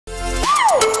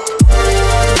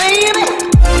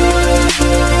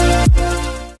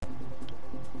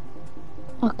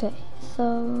Okay,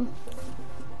 so...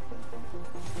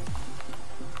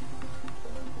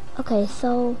 Okay,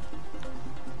 so...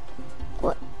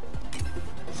 What?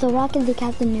 So Rocket League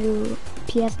has the new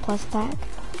PS Plus pack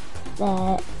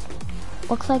that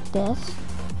looks like this.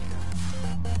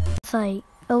 It's like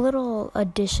a little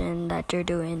addition that you're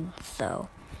doing, so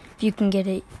if you can get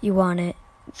it, you want it,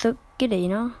 so get it, you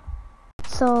know?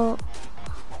 So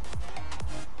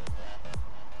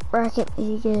Rocket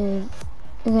League is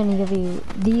gonna give you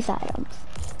these items.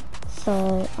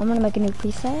 So I'm gonna make a new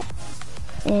preset,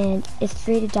 and it's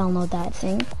free to download that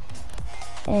thing.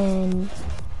 And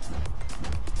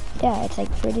yeah, it's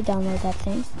like free to download that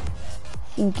thing.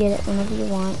 You can get it whenever you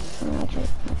want. Actually,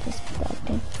 not this black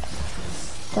thing.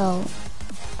 So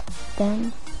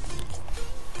then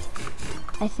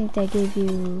I think they gave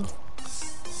you.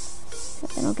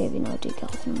 They don't give you no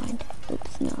decals. Never mind.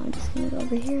 Oops. No, I'm just gonna go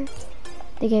over here.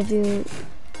 They gave you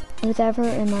whatever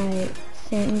in my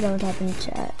thing. Don't type in the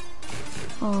chat.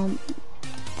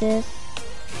 This.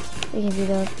 They give you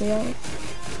those wheels.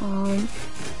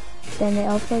 Then they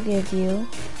also give you.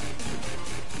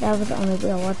 That was the only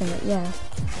wheel, wasn't it? Yeah.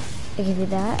 They give you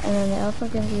that, and then they also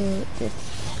give you this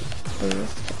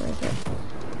boost. Where is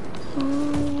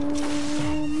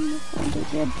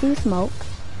it? Blue smoke.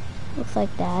 Looks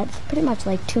like that. It's pretty much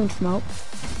like Toon Smoke.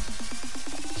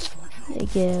 They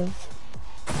give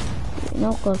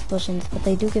no glow explosions, but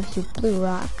they do give you blue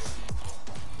rocks.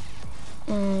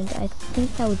 And I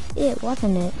think that was it,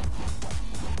 wasn't it?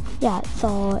 Yeah,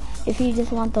 so if you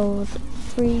just want those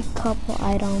free couple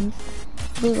items,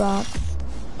 blue rocks,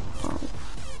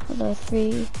 those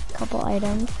free couple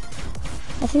items.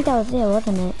 I think that was it,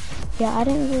 wasn't it? Yeah, I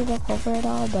didn't really look over it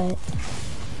all, but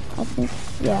I think,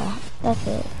 yeah, that's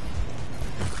it.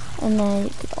 And then you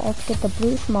could also get the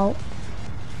blue smoke,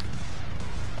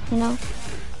 you know?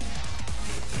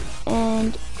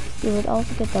 And you would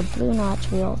also get the blue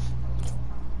notch wheels.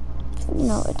 You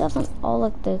know, it doesn't all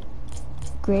look the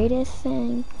greatest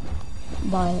thing,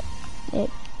 but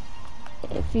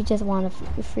if you just want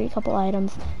a free couple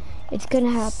items, it's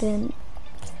gonna happen.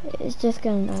 It's just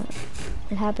gonna,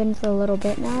 it happens a little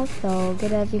bit now, so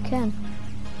get it as you can.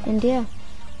 And yeah.